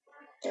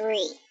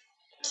3,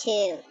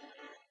 2,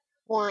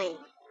 1,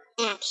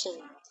 action.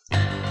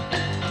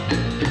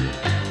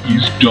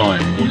 He's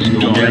done what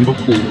no man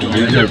before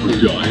has ever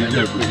done.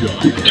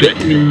 Tech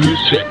news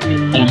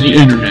on the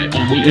internet.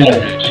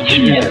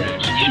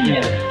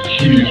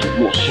 He's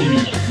Russell,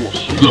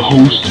 the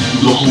host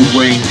of the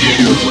Wayne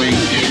Show.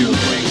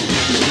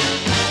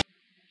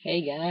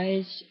 Hey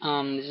guys,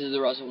 this is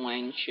the Russell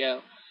Wayne Show.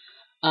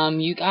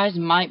 You guys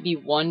might be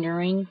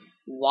wondering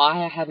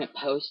why I haven't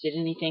posted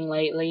anything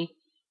lately.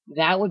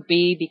 That would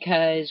be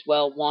because,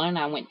 well, one,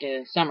 I went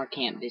to summer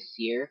camp this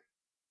year.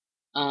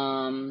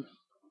 And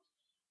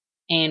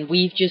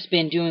we've just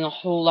been doing a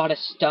whole lot of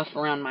stuff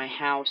around my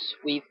house.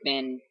 We've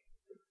been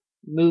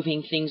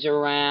moving things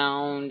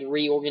around,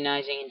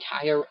 reorganizing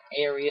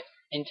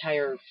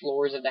entire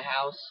floors of the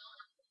house.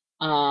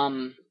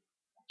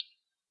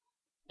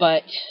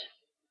 But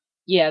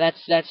yeah,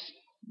 that's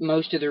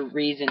most of the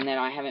reason that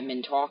I haven't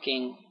been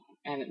putting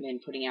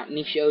out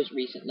any shows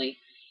recently.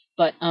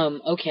 But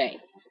okay.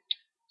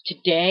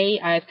 Today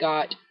I've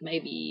got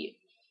maybe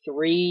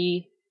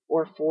 3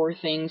 or 4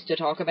 things to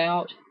talk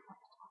about.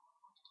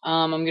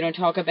 I'm going to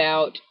talk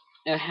about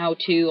a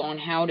how-to on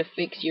how to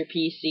fix your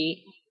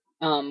PC,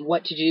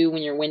 what to do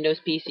when your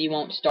Windows PC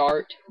won't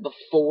start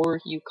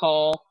before you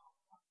call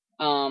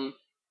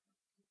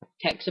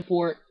tech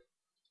support.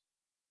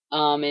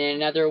 And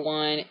another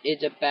one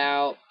is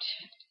about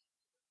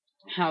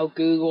how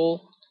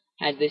Google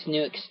has this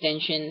new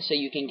extension so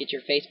you can get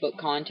your Facebook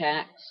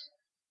contacts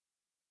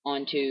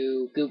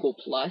onto Google+.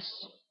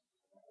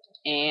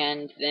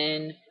 And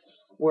then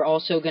we're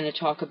also going to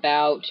talk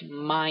about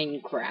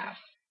Minecraft.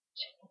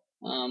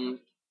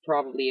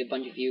 Probably a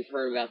bunch of you have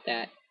heard about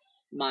that.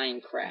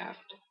 Minecraft.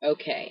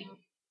 Okay.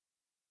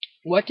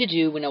 What to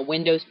do when a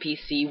Windows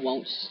PC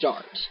won't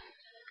start.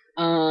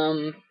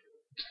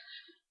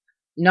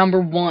 Number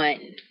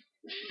 1.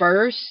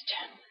 First,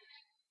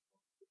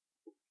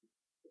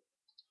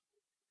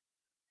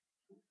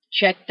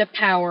 check the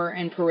power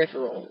and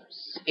peripherals.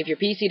 If your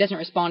PC doesn't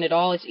respond at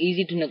all, it's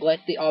easy to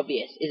neglect the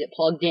obvious. Is it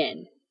plugged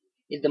in?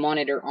 Is the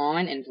monitor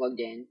on and plugged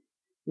in?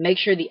 Make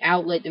sure the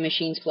outlet the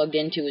machine's plugged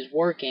into is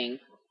working.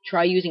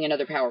 Try using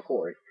another power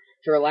cord.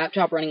 If you're a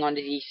laptop running on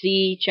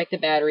DC, check the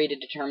battery to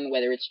determine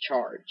whether it's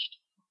charged.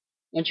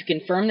 Once you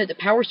confirm that the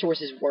power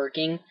source is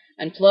working,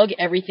 unplug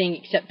everything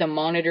except the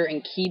monitor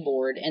and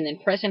keyboard, and then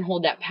press and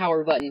hold that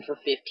power button for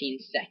 15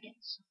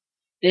 seconds.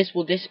 This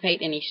will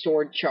dissipate any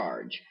stored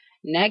charge.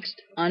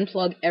 Next,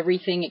 unplug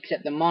everything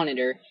except the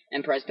monitor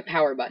and press the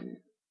power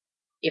button.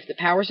 If the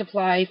power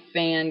supply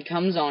fan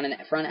comes on and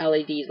the front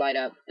LEDs light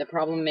up, the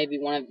problem may be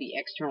one of the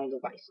external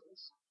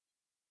devices.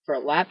 For a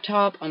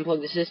laptop,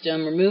 unplug the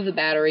system, remove the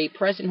battery,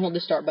 press and hold the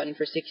start button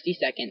for 60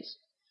 seconds.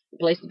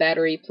 Replace the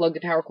battery, plug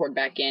the power cord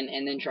back in,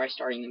 and then try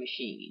starting the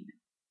machine.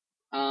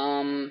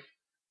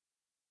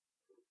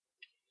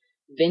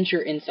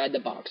 Venture inside the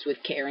box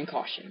with care and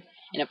caution.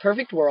 In a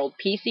perfect world,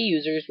 PC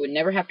users would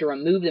never have to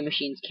remove the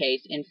machine's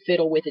case and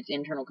fiddle with its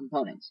internal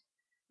components.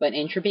 But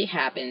entropy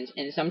happens,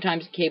 and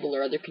sometimes a cable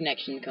or other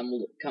connection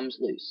comes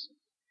loose.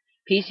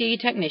 PC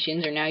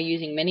technicians are now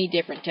using many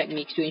different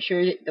techniques to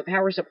ensure that the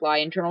power supply,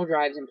 internal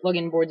drives, and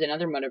plug-in boards and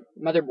other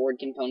motherboard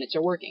components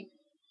are working.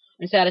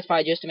 I'm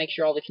satisfied just to make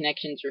sure all the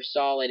connections are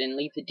solid and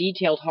leave the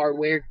detailed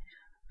hardware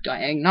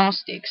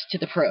diagnostics to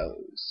the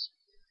pros.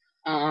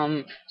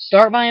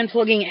 Start by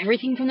unplugging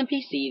everything from the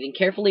PC, then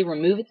carefully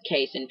remove its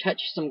case and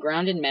touch some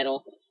grounded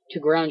metal to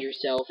ground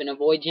yourself and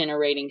avoid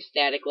generating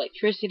static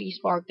electricity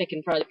spark that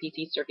can fry the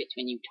PC circuits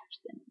when you touch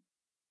them.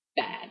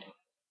 Bad.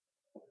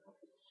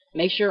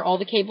 Make sure all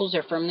the cables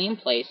are firmly in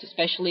place,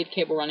 especially the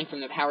cable running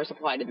from the power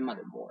supply to the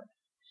motherboard.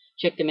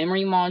 Check the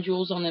memory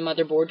modules on the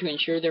motherboard to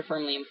ensure they're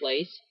firmly in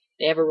place.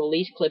 They have a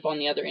release clip on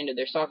the other end of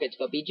their sockets,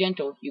 but be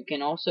gentle. You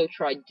can also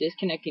try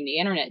disconnecting the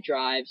internet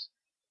drives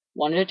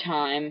one at a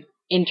time,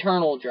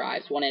 internal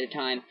drives one at a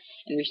time,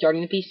 and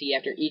restarting the PC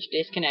after each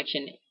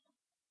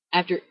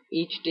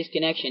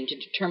disconnection to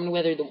determine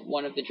whether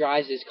one of the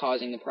drives is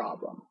causing the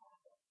problem.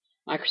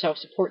 Microsoft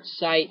support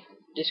site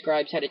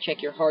describes how to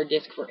check your hard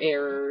disk for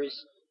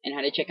errors, and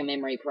how to check a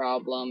memory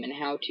problem, and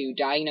how to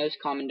diagnose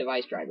common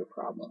device driver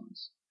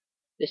problems.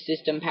 The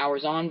system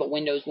powers on, but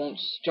Windows won't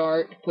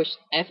start. Push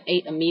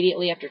F8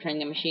 immediately after turning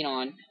the machine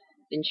on,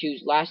 then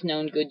choose Last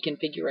Known Good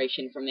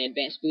Configuration from the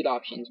Advanced Boot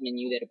Options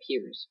menu that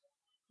appears.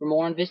 For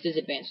more on Vista's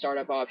advanced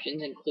startup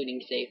options,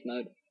 including safe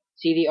mode,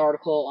 see the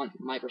article on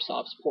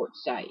Microsoft's support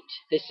site.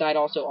 This site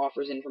also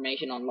offers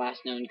information on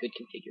Last Known Good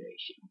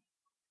Configuration.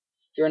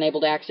 If you're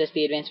unable to access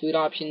the advanced boot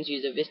options,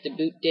 use a Vista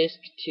boot disk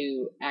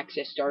to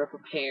access Startup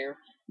Repair.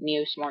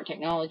 Neo Smart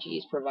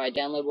Technologies provide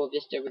downloadable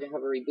Vista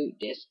recovery boot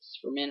disks.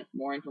 For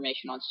more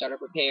information on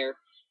Startup Repair,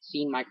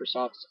 see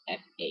Microsoft's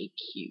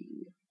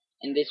FAQ.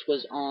 And this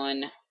was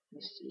on,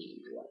 let's see,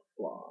 what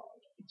blog?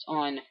 It's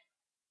on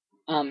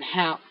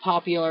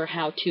popular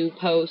how-to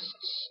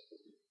posts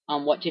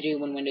on what to do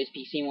when Windows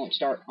PC won't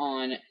start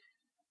on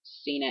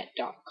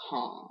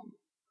cnet.com.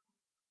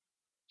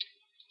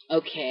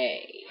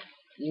 Okay,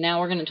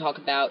 now we're going to talk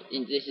about,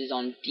 and this is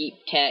on Deep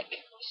Tech,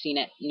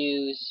 CNET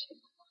News.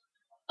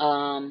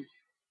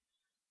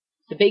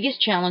 The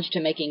biggest challenge to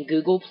making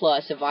Google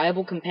Plus a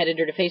viable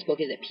competitor to Facebook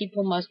is that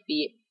people must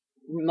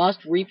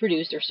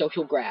reproduce their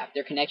social graph,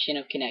 their collection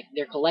of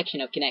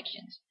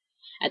connections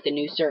at the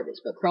new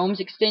service. But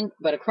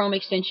a Chrome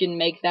extension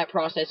makes that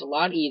process a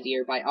lot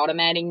easier by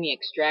automating the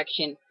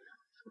extraction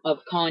of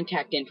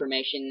contact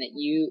information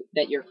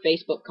that your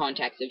Facebook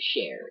contacts have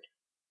shared.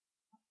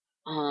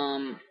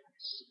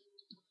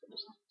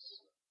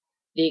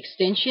 The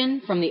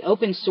extension from the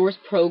open source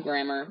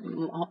programmer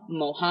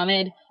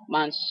Mohammed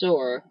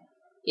Mansour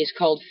is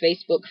called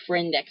Facebook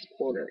Friend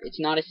Exporter. It's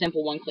not a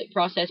simple one-click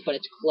process, but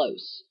it's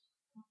close.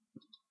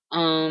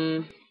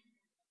 Scroll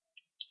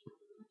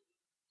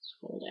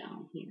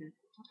down here.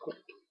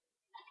 Click.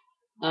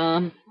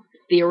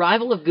 The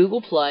arrival of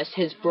Google Plus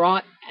has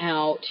brought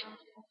out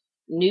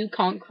new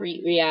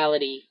concrete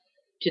reality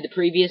to the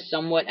previous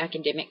somewhat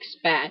academic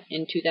spat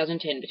in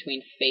 2010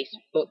 between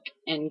Facebook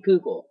and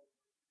Google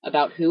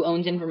about who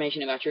owns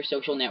information about your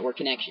social network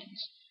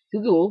connections.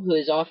 Google, who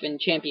has often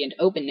championed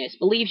openness,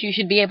 believes you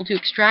should be able to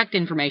extract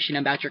information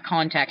about your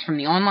contacts from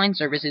the online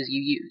services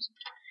you use.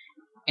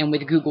 And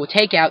with Google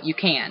Takeout, you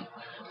can.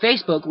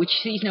 Facebook, which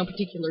sees no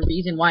particular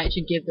reason why it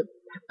should give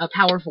a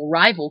powerful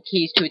rival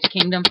keys to its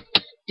kingdom,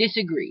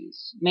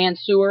 disagrees.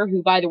 Mansour,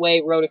 who by the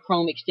way wrote a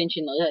Chrome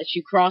extension that lets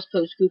you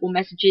cross-post Google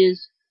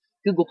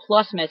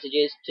Plus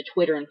messages to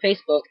Twitter and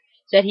Facebook,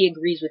 said he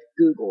agrees with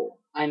Google.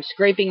 I'm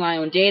scraping my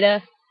own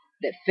data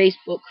that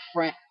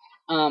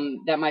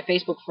my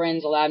Facebook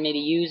friends allowed me to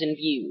use and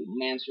view,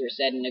 Mansour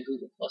said in a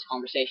Google Plus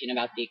conversation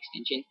about the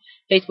extension.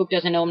 Facebook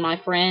doesn't own my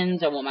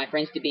friends. I want my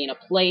friends to be in a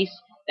place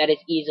that is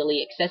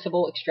easily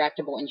accessible,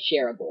 extractable, and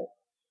shareable.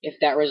 If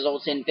that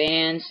results in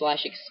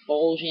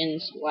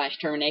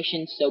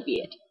ban/expulsion/termination, so be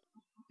it.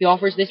 He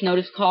offers this note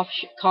of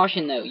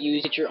caution, though.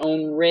 Use at your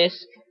own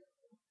risk.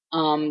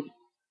 From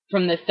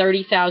the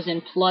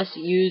 30,000 plus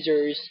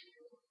users,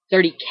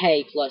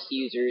 30K plus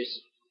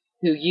users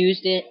who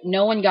used it,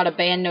 no one got a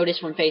ban notice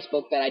from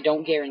Facebook, but I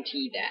don't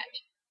guarantee that.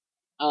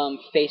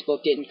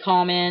 Facebook didn't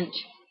comment.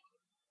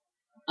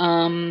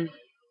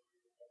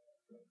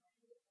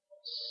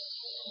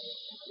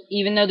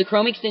 Even though the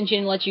Chrome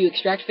extension lets you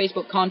extract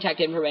Facebook contact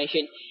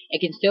information,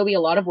 it can still be a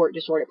lot of work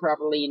to sort it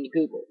properly into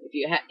Google.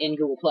 In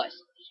Google Plus,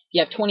 if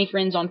you have 20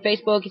 friends on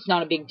Facebook, it's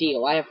not a big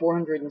deal. I have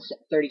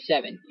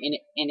 437, and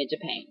it's a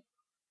pain.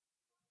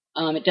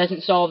 It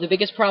doesn't solve the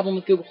biggest problem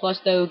with Google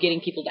Plus, though,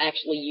 getting people to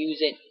actually use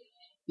it.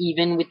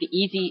 Even with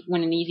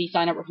when an easy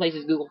sign-up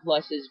replaces Google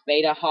Plus's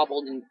beta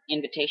hobbled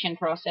invitation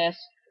process,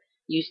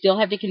 you still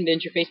have to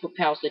convince your Facebook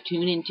pals to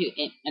tune into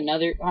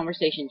another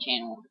conversation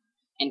channel,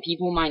 and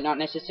people might not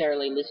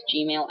necessarily list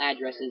Gmail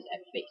addresses at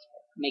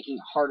Facebook, making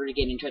it harder to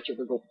get in touch with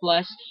Google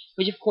Plus,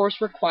 which of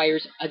course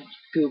requires a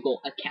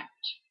Google account.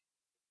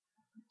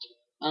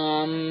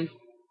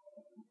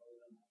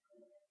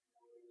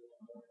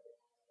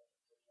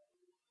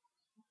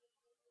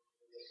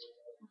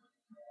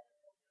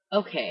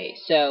 Okay,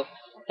 so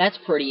that's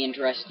pretty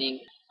interesting.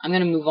 I'm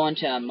going to move on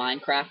to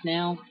Minecraft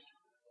now.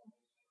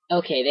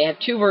 Okay, they have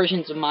two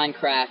versions of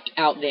Minecraft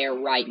out there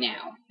right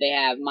now. They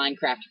have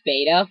Minecraft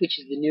Beta, which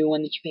is the new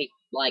one that you pay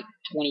like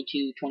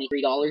 $22,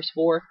 $23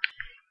 for.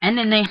 And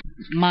then they have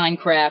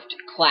Minecraft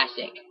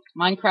Classic.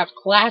 Minecraft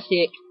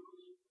Classic,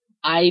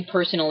 I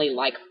personally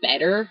like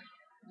better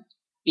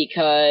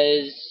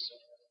because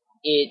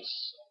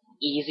it's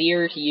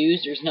easier to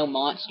use. There's no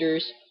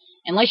monsters.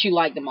 Unless you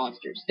like the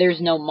monsters.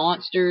 There's no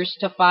monsters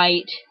to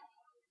fight.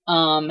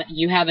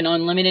 You have an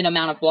unlimited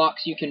amount of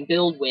blocks you can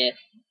build with.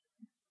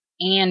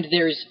 And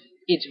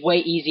it's way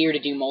easier to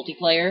do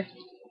multiplayer.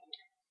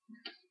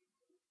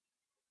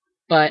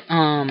 But,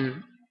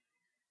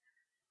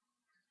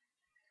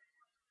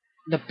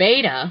 the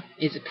beta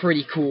is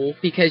pretty cool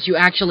because you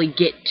actually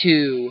get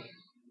to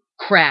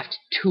craft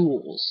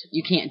tools.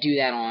 You can't do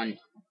that on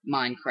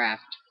Minecraft,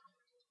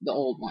 the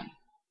old one.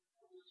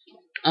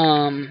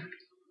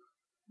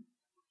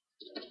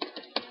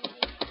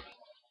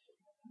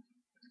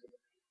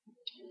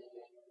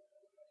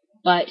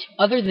 But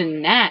other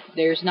than that,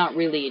 there's not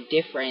really a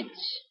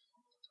difference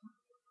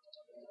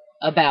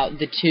about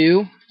the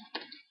two.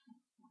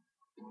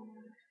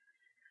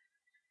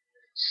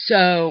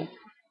 So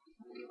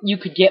you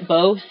could get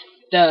both,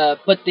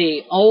 but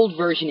the old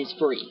version is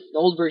free. The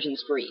old version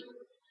is free.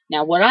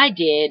 Now what I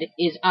did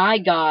is I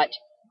got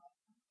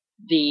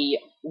the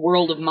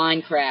World of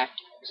Minecraft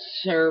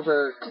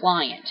server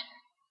client,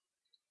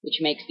 which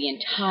makes the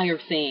entire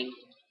thing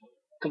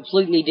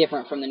completely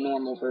different from the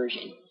normal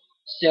version.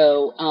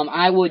 So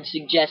I would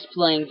suggest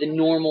playing the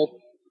normal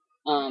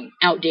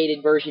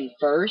outdated version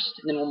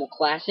first, the normal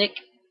classic,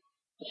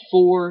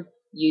 before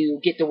you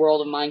get the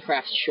World of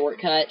Minecraft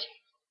shortcut.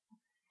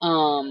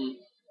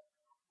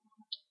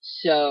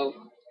 So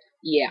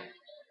yeah.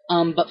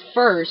 But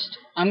first,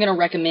 I'm gonna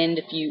recommend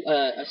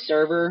a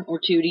server or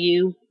two to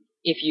you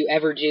if you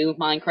ever do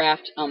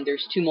Minecraft.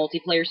 There's two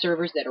multiplayer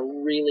servers that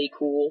are really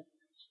cool.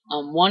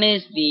 One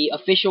is the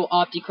official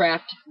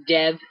Opticraft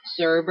dev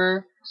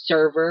server,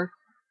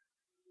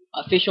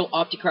 official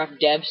Opticraft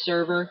dev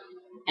server,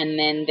 and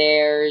then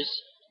there's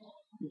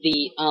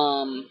the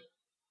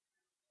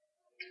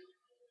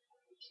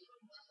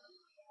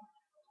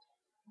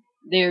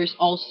There's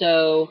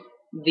also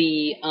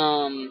the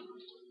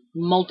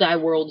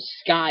multi-world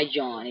Sky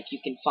John, if you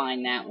can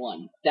find that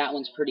one. That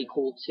one's pretty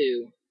cool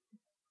too.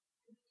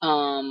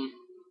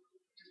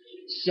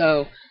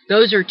 So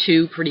those are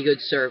two pretty good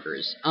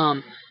servers.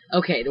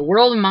 Okay, the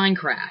World of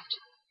Minecraft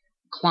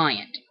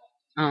client.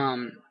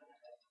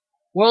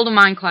 World of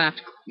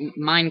Minecraft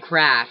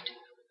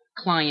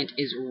client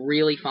is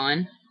really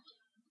fun.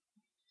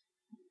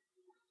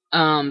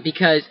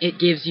 Because it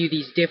gives you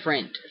these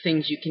different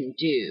things you can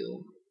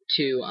do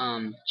to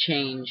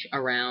change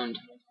around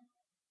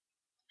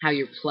how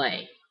you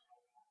play.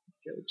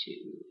 Go to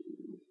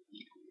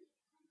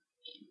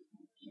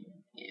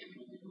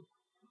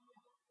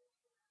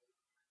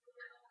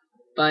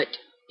but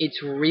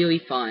it's really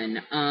fun.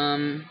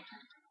 Okay,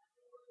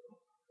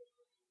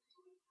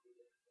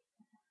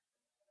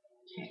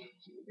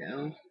 here we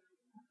go.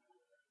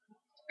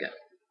 Go.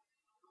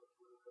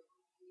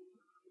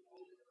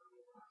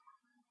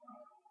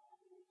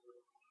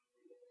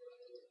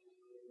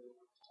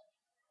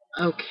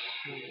 Okay.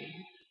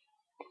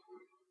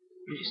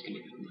 I'm just gonna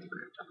go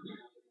Minecraft on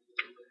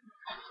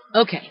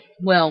there. Okay,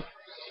 well,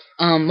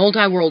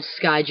 Multi-World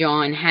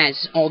Skyjohn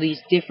has all these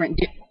different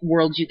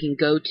worlds you can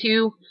go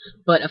to,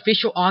 but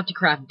Official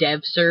Octocraft Dev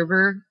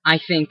Server, I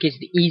think, is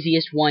the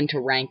easiest one to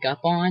rank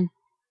up on,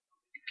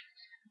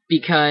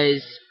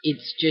 because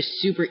it's just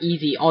super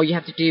easy. All you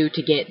have to do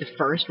to get the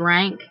first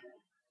rank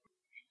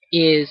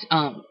is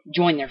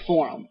join their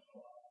forum.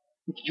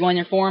 If you join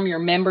their forum, you're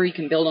a member, you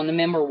can build on the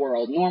member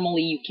world.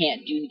 Normally, you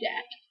can't do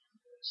that.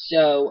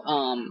 So,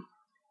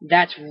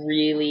 that's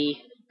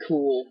really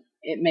cool.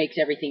 It makes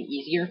everything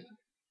easier.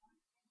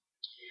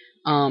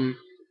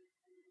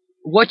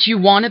 What you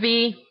want to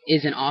be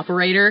is an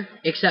operator,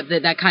 except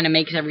that kind of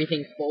makes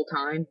everything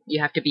full-time. You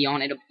have to be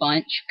on it a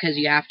bunch, because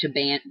you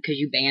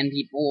ban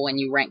people and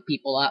you rank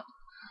people up.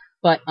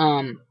 But,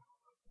 I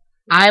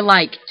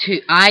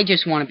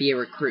just want to be a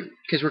recruit,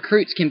 because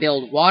recruits can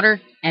build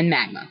water and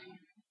magma.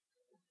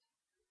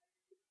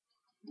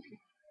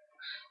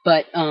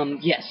 But,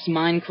 yes,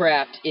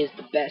 Minecraft is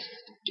the best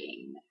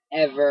game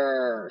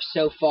ever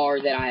so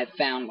far that I have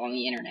found on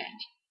the internet.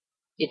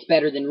 It's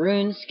better than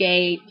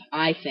RuneScape,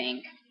 I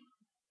think,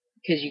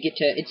 because you get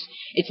to,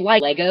 it's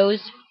like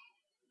Legos,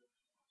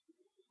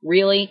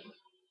 really,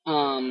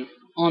 on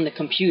the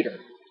computer.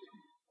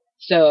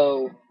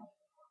 So,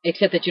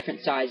 except that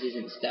different sizes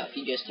and stuff,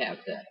 you just have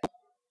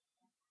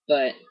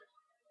but,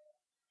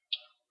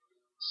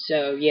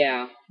 so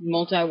yeah,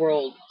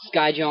 Multi-World,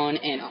 Skyjohn,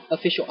 and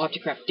Official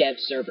Octocraft Dev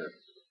Server.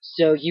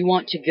 So you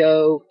want to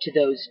go to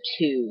those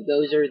two.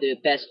 Those are the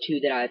best two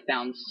that I've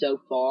found so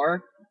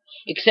far.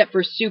 Except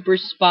for Super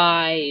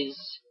Spies,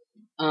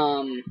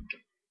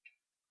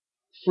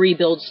 free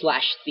build /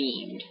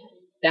 themed.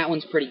 That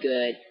one's pretty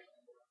good.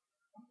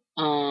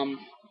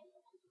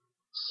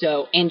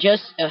 So, and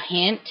just a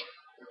hint,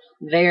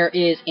 there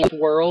is in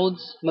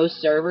worlds,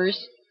 most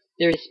servers,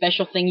 there's a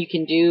special thing you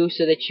can do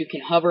so that you can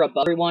hover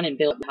above everyone and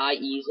build high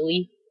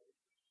easily.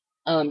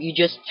 You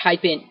just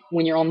type in,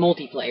 when you're on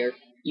multiplayer,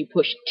 you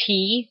push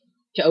T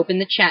to open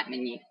the chat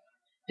menu.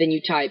 Then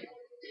you type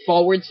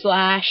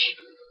 /fly,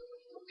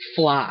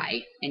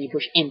 and you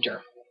push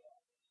enter.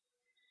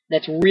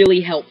 That's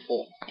really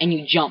helpful, and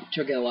you jump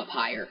to go up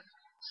higher.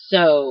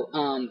 So,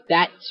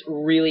 that's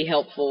really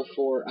helpful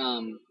for,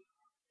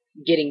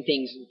 getting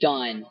things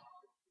done,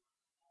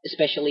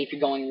 especially if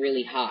you're going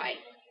really high.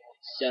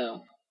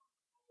 So,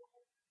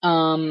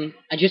 I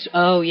just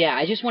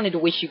wanted to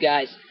wish you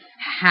guys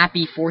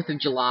happy 4th of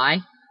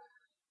July,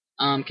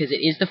 because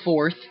it is the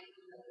 4th.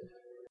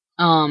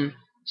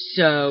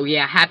 So,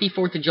 yeah, happy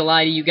 4th of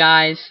July to you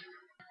guys.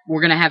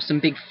 We're gonna have some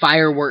big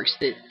fireworks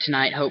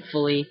tonight,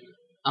 hopefully,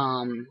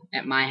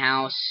 at my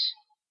house.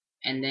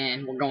 And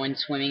then we're going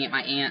swimming at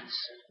my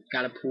aunt's.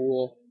 Got a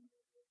pool.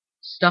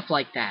 Stuff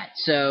like that.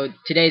 So,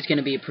 today's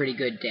gonna be a pretty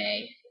good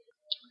day.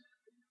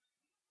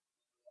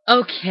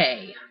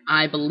 Okay,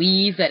 I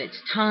believe that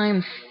it's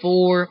time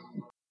for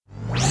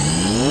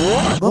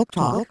Book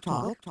talk.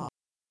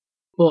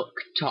 book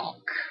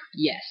talk.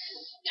 Yes,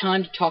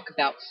 time to talk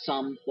about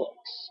some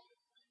books.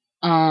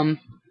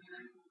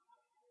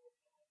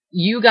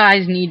 You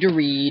guys need to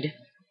read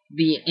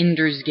the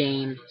Ender's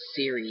Game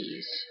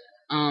series.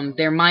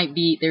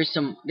 There's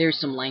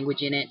some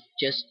language in it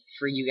just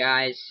for you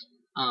guys.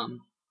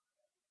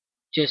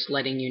 Just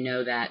letting you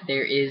know that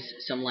there is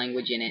some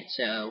language in it,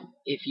 so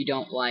if you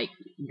don't like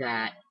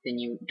that, then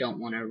you don't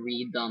want to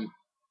read them,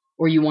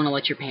 or you want to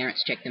let your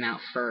parents check them out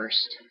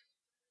first.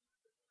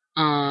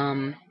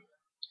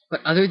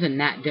 But other than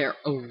that, they're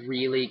a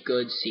really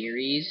good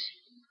series.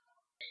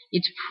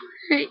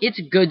 It's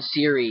a good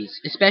series,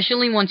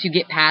 especially once you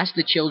get past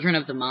the Children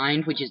of the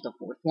Mind, which is the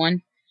 4th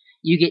one.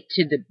 You get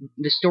to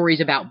the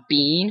stories about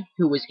Bean,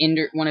 who was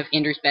one of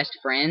Ender's best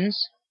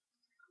friends,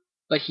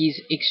 but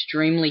he's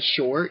extremely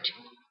short,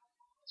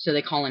 so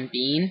they call him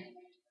Bean.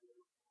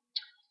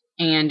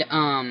 And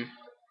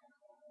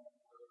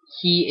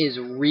he is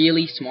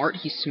really smart.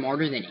 He's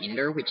smarter than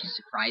Ender, which is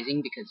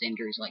surprising because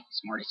Ender is like the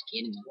smartest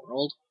kid in the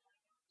world,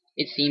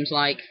 it seems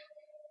like.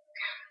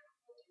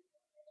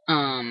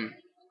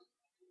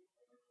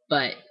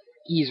 But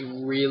he's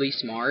really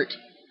smart.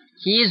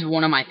 He is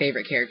one of my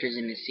favorite characters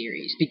in this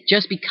series,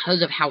 just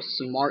because of how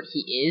smart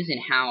he is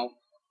and how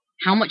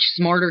much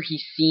smarter he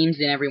seems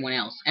than everyone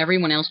else.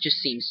 Everyone else just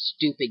seems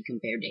stupid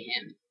compared to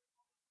him.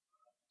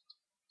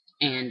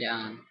 And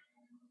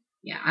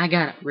yeah, I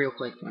got it real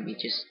quick. Let me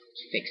just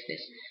fix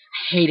this.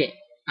 I hate it.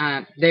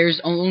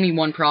 There's only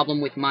one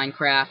problem with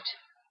Minecraft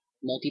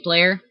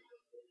multiplayer,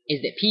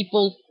 is that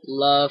people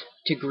love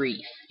to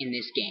grief in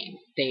this game.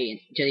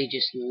 They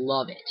just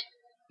love it.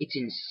 It's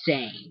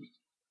insane.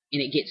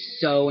 And it gets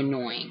so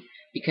annoying.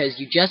 Because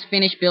you just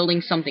finished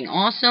building something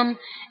awesome,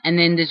 and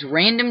then this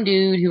random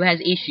dude who has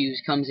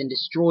issues comes and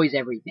destroys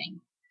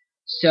everything.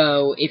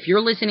 So, if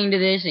you're listening to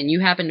this and you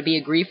happen to be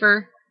a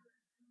griefer,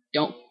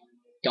 don't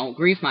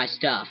grief my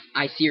stuff.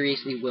 I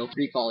seriously will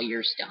grief all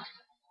your stuff.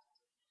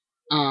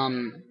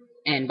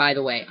 And by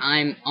the way,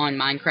 I'm on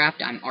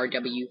Minecraft. I'm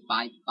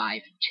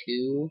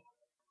RW552.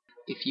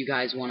 If you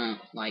guys wanna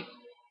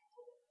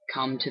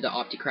come to the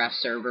Opticraft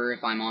server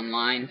if I'm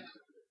online,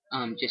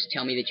 just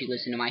tell me that you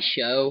listen to my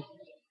show,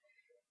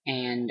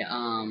 and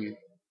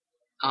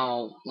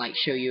I'll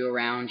show you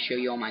around, show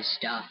you all my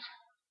stuff.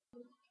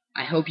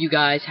 I hope you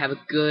guys have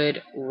a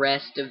good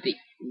rest of the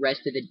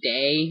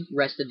day,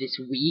 rest of this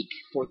week,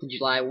 4th of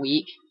July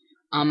week.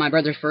 My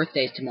brother's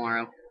birthday is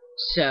tomorrow,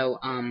 so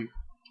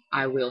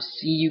I will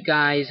see you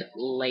guys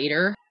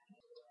later.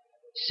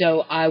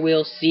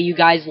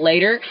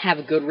 Have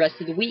a good rest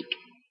of the week.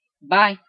 Bye.